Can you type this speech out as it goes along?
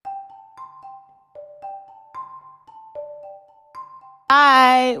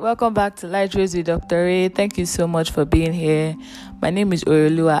Hi, welcome back to Light Rays with Dr. Ray. Thank you so much for being here. My name is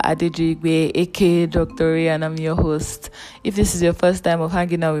Orelua Adejigbe, aka Dr. Ray, and I'm your host. If this is your first time of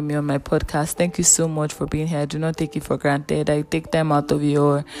hanging out with me on my podcast, thank you so much for being here. I do not take it for granted. I take time out of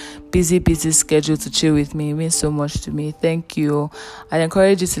your busy schedule to chill with me. It means so much to me. Thank you. I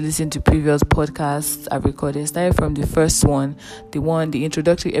encourage you to listen to previous podcasts I've recorded. Started from the first one, the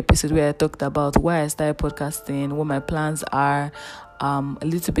introductory episode where I talked about why I started podcasting, what my plans are, a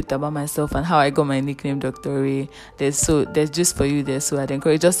little bit about myself and how I got my nickname Dr. Ray. There's just for you there, so I'd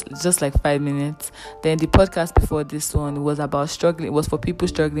encourage just like 5 minutes. Then the podcast before this one was about struggling. It was for people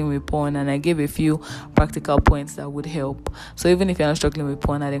struggling with porn, and I gave a few practical points that would help. So even if you're not struggling with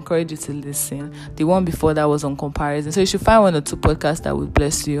porn, I'd encourage you to listen. The one before that was on comparison, so you should find 1 or 2 podcasts that would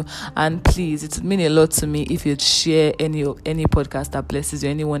bless you. And please, it would mean a lot to me if you'd share any podcast that blesses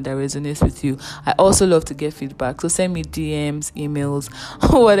you, anyone that resonates with you. I also love to get feedback, so send me DMs, emails,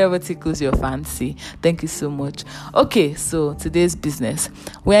 whatever tickles your fancy. Thank you so much. Okay, so today's business.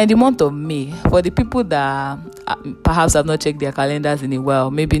 We're in the month of May. For the people that perhaps have not checked their calendars in a while,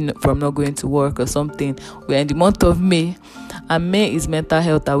 maybe from not going to work or something, we're in the month of May, and May is Mental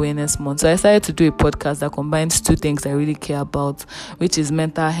Health Awareness Month. So I decided to do a podcast that combines 2 things I really care about, which is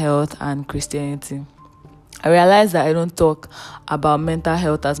mental health and Christianity. I realized that I don't talk about mental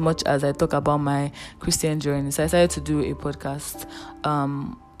health as much as I talk about my Christian journey. So I decided to do a podcast,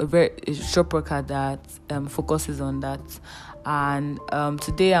 a short podcast that focuses on that. And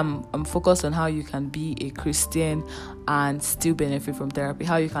today I'm focused on how you can be a Christian and still benefit from therapy,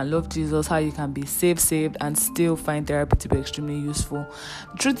 how you can love Jesus, how you can be saved and still find therapy to be extremely useful.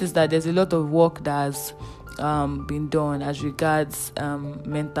 The truth is that there's a lot of work that's been done as regards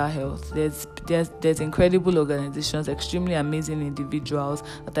mental health. There's incredible organizations, extremely amazing individuals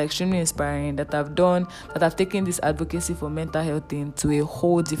that are extremely inspiring, that have taken this advocacy for mental health thing to a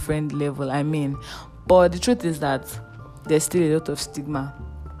whole different level. But the truth is that there's still a lot of stigma.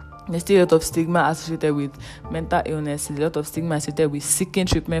 There's still a lot of stigma associated with mental illnesses, a lot of stigma associated with seeking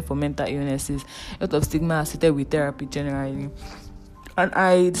treatment for mental illnesses, a lot of stigma associated with therapy generally. And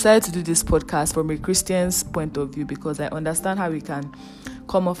I decided to do this podcast from a Christian's point of view because I understand how we can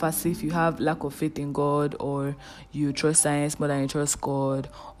come off as if you have lack of faith in God, or you trust science more than you trust God,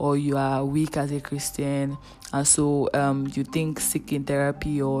 or you are weak as a Christian, and so you think seeking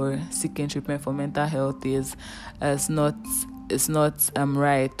therapy or seeking treatment for mental health is not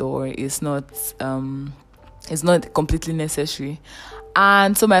right, or it's not completely necessary.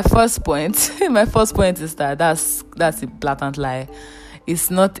 And so my first point is that that's a blatant lie.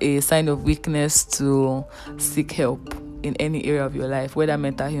 It's not a sign of weakness to seek help in any area of your life, whether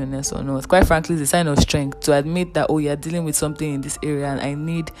mental illness or not. Quite frankly, it's a sign of strength to admit that, you're dealing with something in this area and I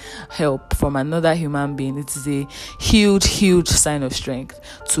need help from another human being. It is a huge sign of strength.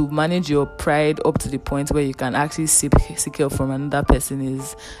 To manage your pride up to the point where you can actually seek help from another person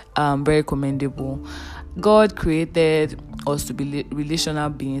is very commendable. God created us to be relational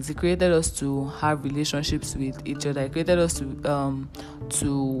beings. He created us to have relationships with each other. He created us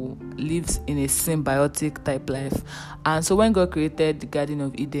to live in a symbiotic type life. And so when God created the Garden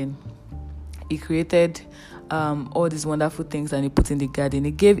of Eden, He created all these wonderful things, and He put in the garden.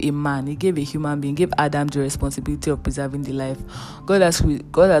 He gave a human being, gave Adam the responsibility of preserving the life. God has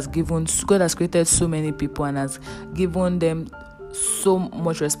created so many people and has given them so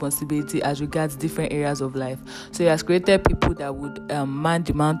much responsibility as regards different areas of life. So He has created people that would man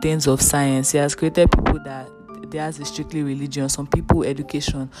the mountains of science. He has created people that theirs is strictly religion, some people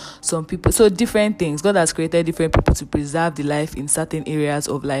education, some people, so different things. God has created different people to preserve the life in certain areas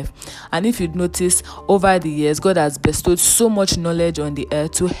of life. And if you'd notice, over the years, God has bestowed so much knowledge on the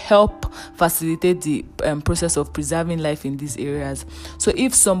earth to help facilitate the process of preserving life in these areas. So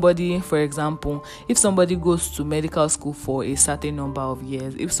if somebody, for example, goes to medical school for a certain number of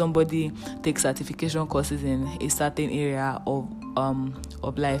years, if somebody takes certification courses in a certain area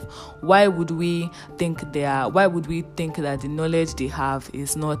of life, why would we think that the knowledge they have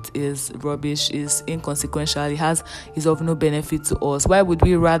is rubbish, is inconsequential, is of no benefit to us? Why would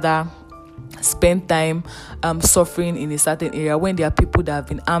we rather spend time suffering in a certain area when there are people that have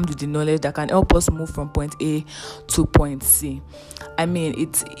been armed with the knowledge that can help us move from point A to point C?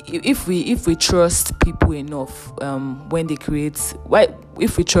 If we trust people enough when they create,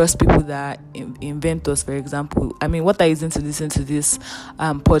 if we trust people that invent us, for example, what I using to listen to this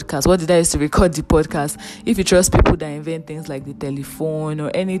podcast? What did I use to record the podcast? If you trust people that invent things like the telephone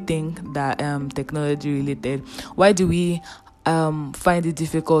or anything that technology related, why do we find it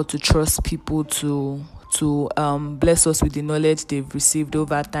difficult to trust people to to bless us with the knowledge they've received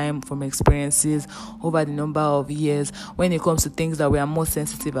over time from experiences over the number of years when it comes to things that we are more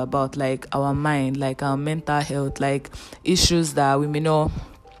sensitive about, like our mind, like our mental health, like issues that we may not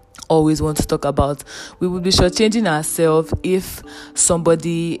always want to talk about. We will be shortchanging ourselves if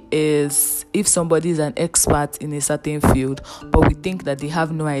somebody is an expert in a certain field, but we think that they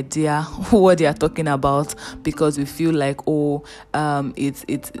have no idea what they are talking about, because we feel like, I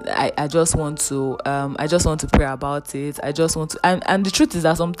just want to pray about it. I just want to, and the truth is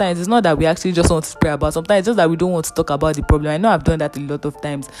that sometimes it's not that we actually just want to pray about. Sometimes it's just that we don't want to talk about the problem. I know I've done that a lot of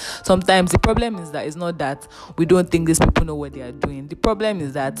times. Sometimes the problem is that it's not that we don't think these people know what they are doing. The problem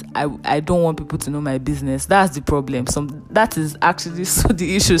is that I don't want people to know my business. That's the problem. That is actually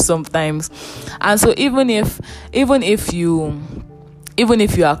the issue sometimes. And so even if you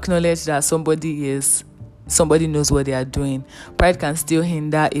acknowledge that somebody knows what they are doing, pride can still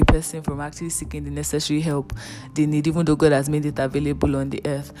hinder a person from actually seeking the necessary help they need, even though God has made it available on the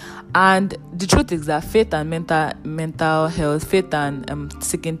earth. And the truth is that faith and mental health, faith and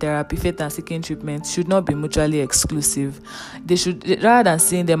seeking therapy, faith and seeking treatment should not be mutually exclusive. They should, rather than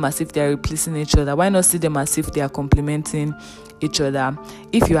seeing them as if they are replacing each other, why not see them as if they are complementing each other?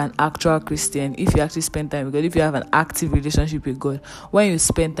 If you're an actual Christian, if you actually spend time with God, if you have an active relationship with God, when you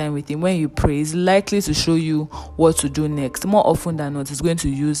spend time with Him, when you pray, He's likely to show you what to do next. More often than not, He's going to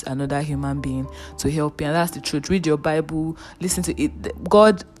use another human being to help you, and that's the truth. Read your Bible, listen to it.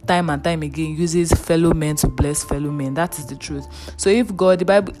 God, time and time again, uses fellow men to bless fellow men. That is the truth. So if God, the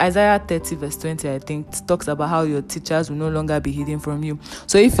Bible, Isaiah 30 verse 20, I think, talks about how your teachers will no longer be hidden from you.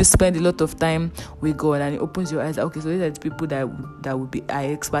 So if you spend a lot of time with God and it opens your eyes, okay, so these are the people that would be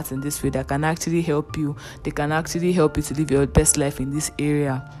experts in this field, that can actually help you. They can actually help you to live your best life in this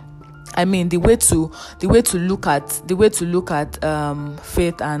area. I mean, the way to look at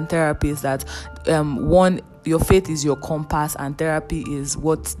faith and therapy is that one, your faith is your compass and therapy is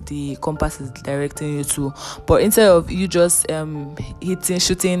what the compass is directing you to. But instead of you just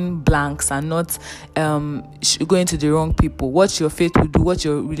shooting blanks and not going to the wrong people, what your faith will do, what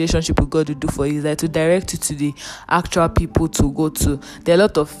your relationship with God will do for you, is that to direct you to the actual people to go to. There are a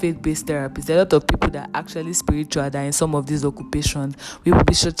lot of faith-based therapists. There are a lot of people that are actually spiritual that are in some of these occupations. We will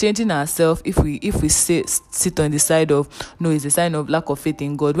be shortchanging ourselves if we sit on the side of, no, it's a sign of lack of faith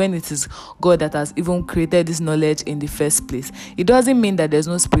in God, when it is God that has even created this knowledge in the first place. It doesn't mean that there's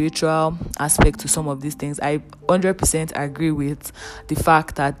no spiritual aspect to some of these things. I 100% agree with the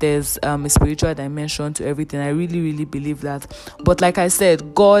fact that there's a spiritual dimension to everything. I really, really believe that. But like I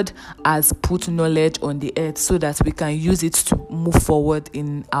said, God has put knowledge on the earth so that we can use it to move forward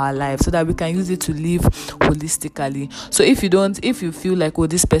in our lives, so that we can use it to live holistically. So if you feel like, oh,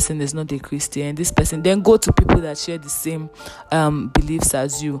 this person is not a Christian, then go to people that share the same beliefs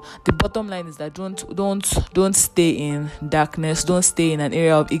as you. The bottom line is that don't stay in darkness. Don't stay in an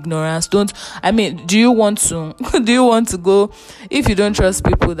area of ignorance. do you want to go, if you don't trust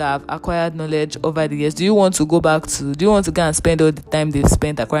people that have acquired knowledge over the years, do you want to go and spend all the time they've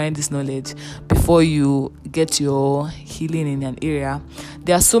spent acquiring this knowledge before you get your healing in an area?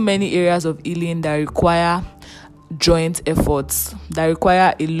 There are so many areas of healing that require joint efforts, that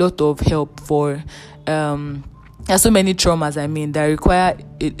require a lot of help for there are so many traumas, that require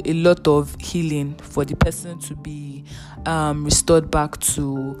a lot of healing for the person to be restored back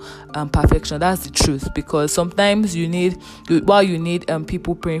to perfection. That's the truth, because sometimes you need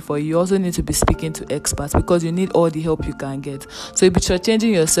people praying for you, you also need to be speaking to experts, because you need all the help you can get. So you'll be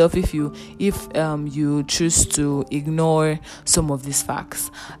changing yourself if you choose to ignore some of these facts.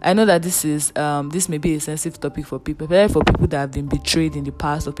 I know that this may be a sensitive topic for people, especially for people that have been betrayed in the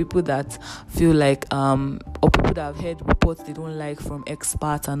past, or people that feel like or people that have heard reports they don't like from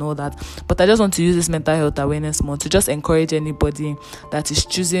experts and all that. But I just want to use this mental health awareness month to just encourage anybody that is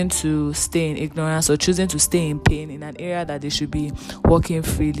choosing to stay in ignorance or choosing to stay in pain in an area that they should be walking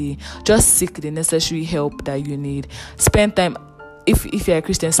freely. Just seek the necessary help that you need. Spend time. If you're a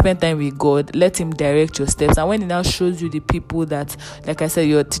Christian, spend time with God. Let Him direct your steps. And when He now shows you the people that, like I said,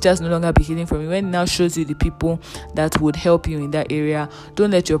 your teachers no longer be hidden from you, when He now shows you the people that would help you in that area,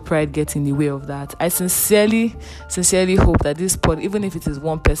 don't let your pride get in the way of that. I sincerely hope that even if it is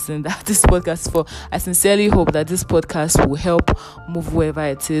one person that this podcast is for, I sincerely hope that this podcast will help move whoever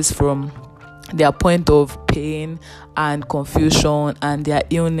it is from their point of pain and confusion and their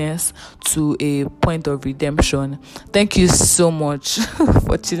illness to a point of redemption. Thank you so much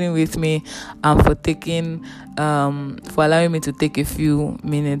for chilling with me and for allowing me to take a few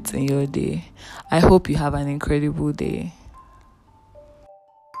minutes in your day. I hope you have an incredible day.